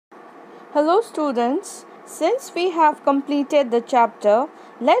Hello students, since we have completed the chapter,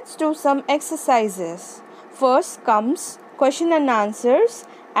 let's do some exercises. First comes question and answers,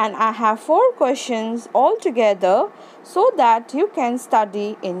 and I have 4 questions all together so that you can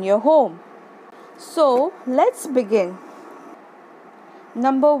study in your home. So let's begin.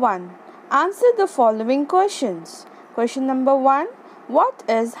 Number 1. Answer the following questions. Question number 1. What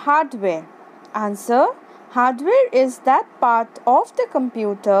is hardware? Answer. Hardware is that part of the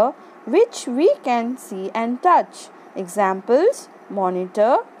computer which we can see and touch. Examples: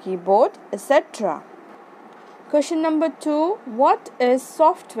 monitor, keyboard, etc. Question number 2. What is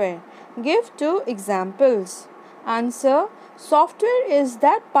software? Give 2 examples. Answer. Software is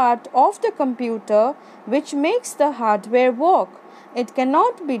that part of the computer which makes the hardware work. It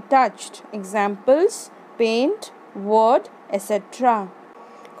cannot be touched. Examples: Paint, Word, etc.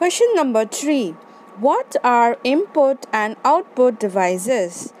 Question number 3. What are input and output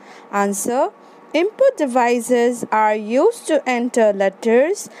devices? Answer. Input devices are used to enter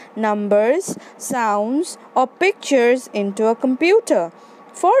letters, numbers, sounds, or pictures into a computer.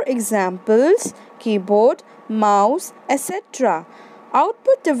 For examples: keyboard, mouse, etc.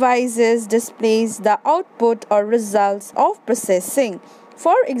 Output devices displays the output or results of processing.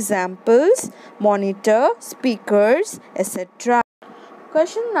 For examples: monitor, speakers, etc.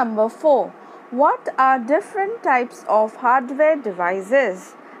 Question number 4. What are different types of hardware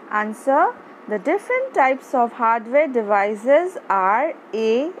devices? Answer. The different types of hardware devices are: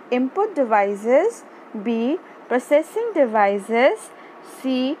 A. Input devices, B. Processing devices,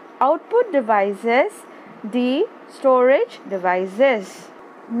 C. Output devices, D. Storage devices.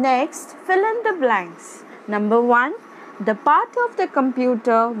 Next, fill in the blanks. Number 1. The part of the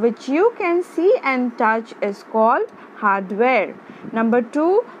computer which you can see and touch is called hardware. Number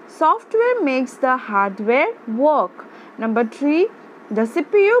 2. Software makes the hardware work. Number 3. The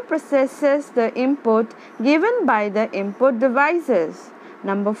CPU processes the input given by the input devices.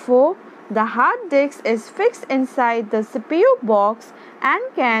 Number 4. The hard disk is fixed inside the CPU box and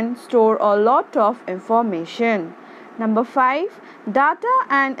can store a lot of information. Number 5. Data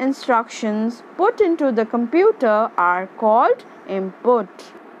and instructions put into the computer are called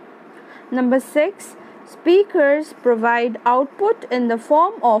input. Number 6. Speakers provide output in the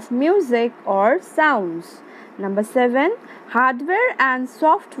form of music or sounds. Number 7. Hardware and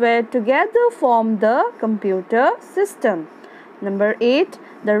software together form the computer system. Number 8.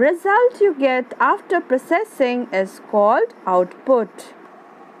 The result you get after processing is called output.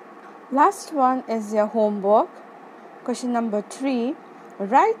 Last one is your homework. Question number 3.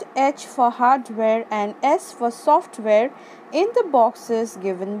 Write H for hardware and S for software in the boxes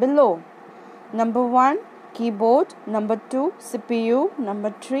given below. Number 1. Keyboard. Number 2. CPU.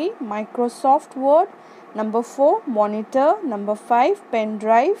 Number 3. Microsoft Word. Number 4. Monitor. Number 5. Pen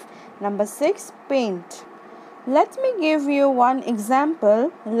drive. Number 6. Paint. Let me give you one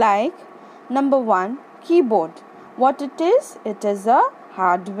example like number 1. Keyboard. What it is? It is a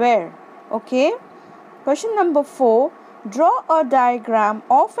hardware. Okay. Question number 4. Draw a diagram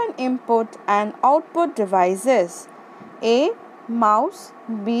of an input and output devices. A. Mouse.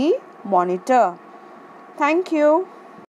 B. Monitor. Thank you.